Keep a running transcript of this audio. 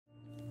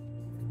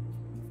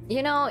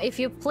you know, if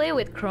you play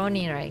with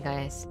Kronii, right,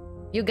 guys,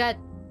 you got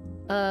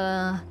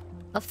a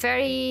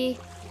very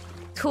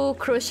two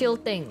crucial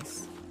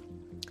things.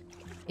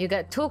 You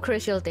got two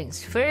crucial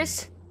things.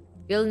 First,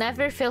 you'll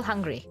never feel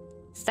hungry.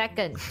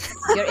 Second,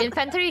 your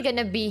inventory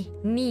gonna be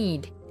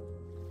neat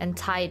and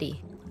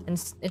tidy,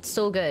 and it's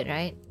so good,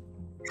 right?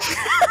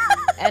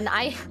 and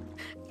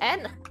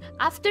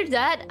after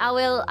that, I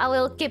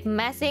will keep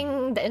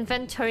messing the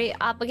inventory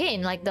up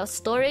again, like the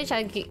storage.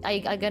 I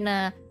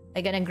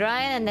gonna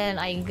grind, and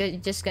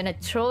then just gonna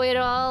throw it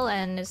all,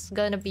 and it's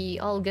gonna be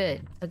all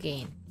good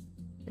again.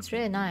 It's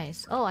really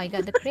nice. Oh, I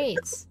got the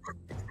crates.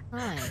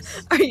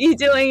 Nice. Are you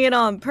doing it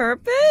on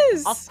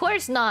purpose? Of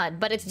course not,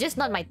 but it's just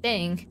not my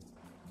thing.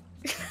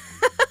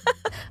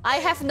 I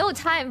have no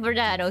time for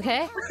that,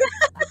 okay?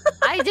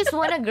 I just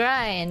wanna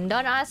grind.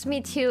 Don't ask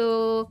me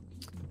to,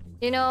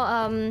 you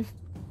know,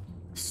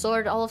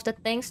 sort all of the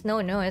things. No,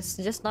 it's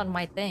just not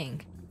my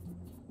thing.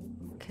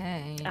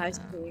 Okay. I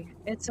see.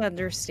 It's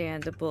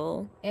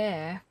understandable.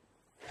 Yeah.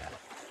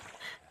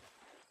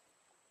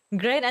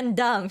 Great and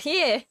dumb.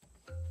 Yeah.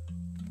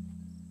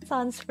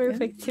 Sounds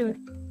perfect too.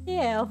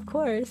 Yeah, of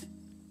course.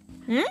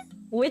 Hmm?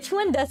 Which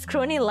one does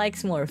Kronii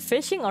likes more,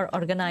 fishing or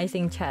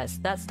organizing chests?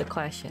 That's the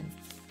question.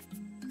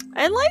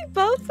 I like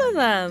both of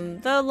them,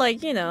 though.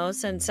 Like, you know,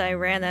 since I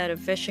ran out of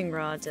fishing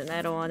rods and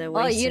I don't want to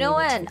waste. Oh, you know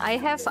any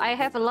what? I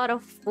have a lot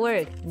of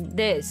work.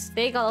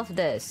 Take all of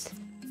this.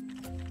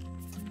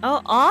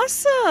 Oh,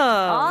 awesome!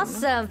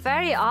 Awesome,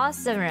 very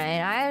awesome,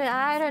 right?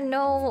 I don't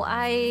know.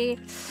 I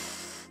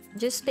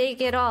just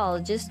take it all.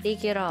 Just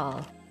take it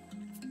all.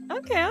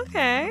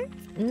 Okay.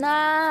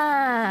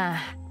 Nah.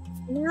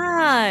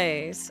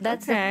 Nice.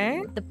 That's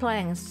okay. The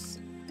planks.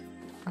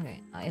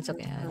 Okay, it's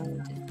okay.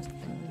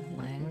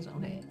 Planks.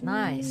 Okay,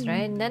 nice,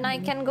 right? Then I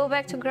can go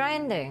back to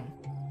grinding.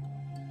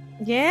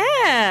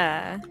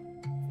 Yeah.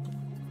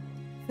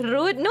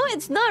 Rude? No,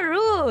 it's not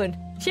rude.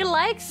 She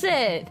likes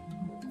it.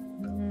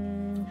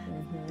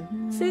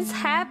 She's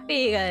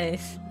happy,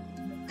 guys.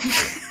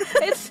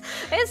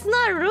 it's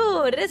not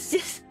rude. It's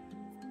just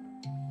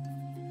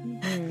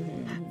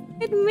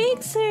it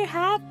makes her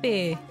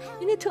happy.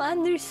 You need to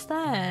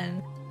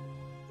understand.